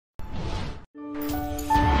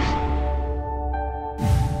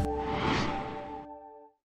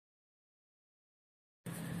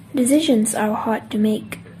Decisions are hard to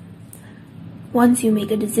make. Once you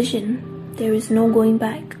make a decision, there is no going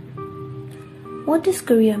back. What does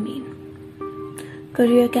career mean?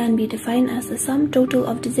 Career can be defined as the sum total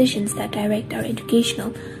of decisions that direct our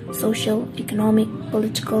educational, social, economic,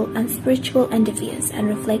 political, and spiritual endeavors and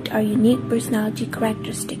reflect our unique personality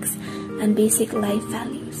characteristics and basic life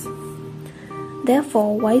values.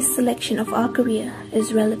 Therefore, wise selection of our career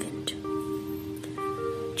is relevant.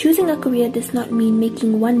 Choosing a career does not mean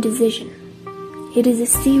making one decision. It is a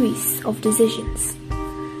series of decisions.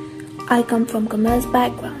 I come from commerce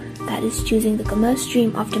background, that is, choosing the commerce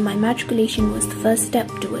stream after my matriculation was the first step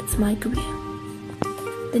towards my career.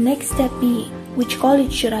 The next step being, which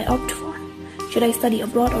college should I opt for? Should I study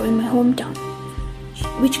abroad or in my hometown?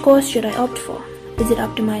 Which course should I opt for? Is it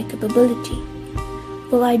up to my capability?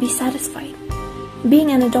 Will I be satisfied?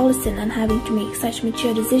 Being an adolescent and having to make such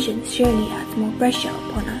mature decisions surely adds more pressure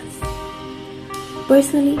upon us.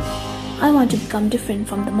 Personally, I want to become different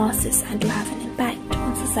from the masses and to have an impact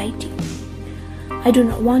on society. I do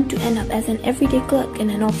not want to end up as an everyday clerk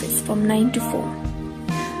in an office from 9 to 4.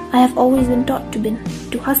 I have always been taught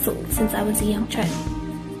to hustle since I was a young child.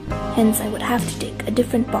 Hence, I would have to take a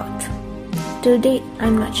different path. Till date,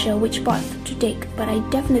 I'm not sure which path to take, but I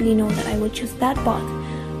definitely know that I will choose that path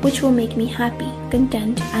which will make me happy,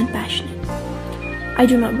 content, and passionate. I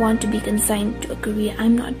do not want to be consigned to a career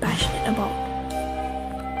I'm not passionate about.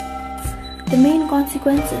 The main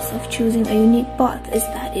consequences of choosing a unique path is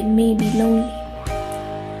that it may be lonely.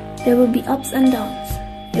 There will be ups and downs.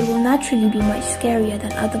 It will naturally be much scarier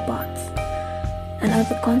than other paths. And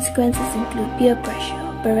other consequences include peer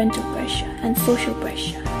pressure, parental pressure, and social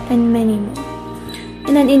pressure, and many more.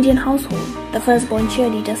 In an Indian household, the firstborn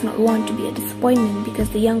surely does not want to be a disappointment because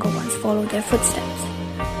the younger ones follow their footsteps.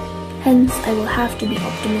 Hence, I will have to be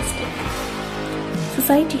optimistic.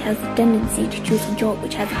 Society has the tendency to choose a job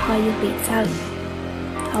which has a higher paid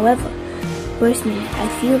salary. However, personally, I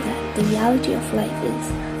feel that the reality of life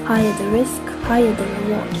is higher the risk, higher the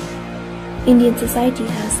reward. Indian society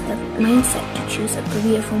has the mindset to choose a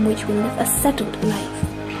career from which will live a settled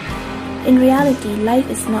life. In reality, life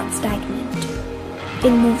is not stagnant. It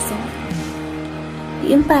moves on.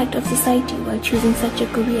 The impact of society while choosing such a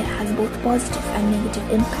career has both positive and negative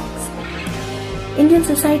impacts. Indian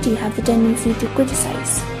society have the tendency to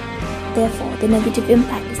criticize. Therefore, the negative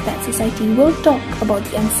impact is that society will talk about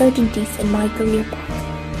the uncertainties in my career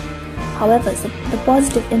path. However, the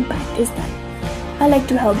positive impact is that I like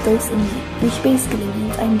to help those in need, which basically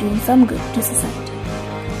means I'm doing some good to society.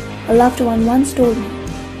 A loved one once told me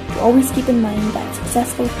to always keep in mind that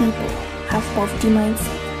successful people have poverty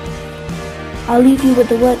mindset. I'll leave you with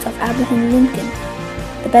the words of Abraham Lincoln.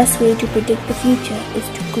 The best way to predict the future is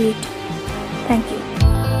to create it. Thank you.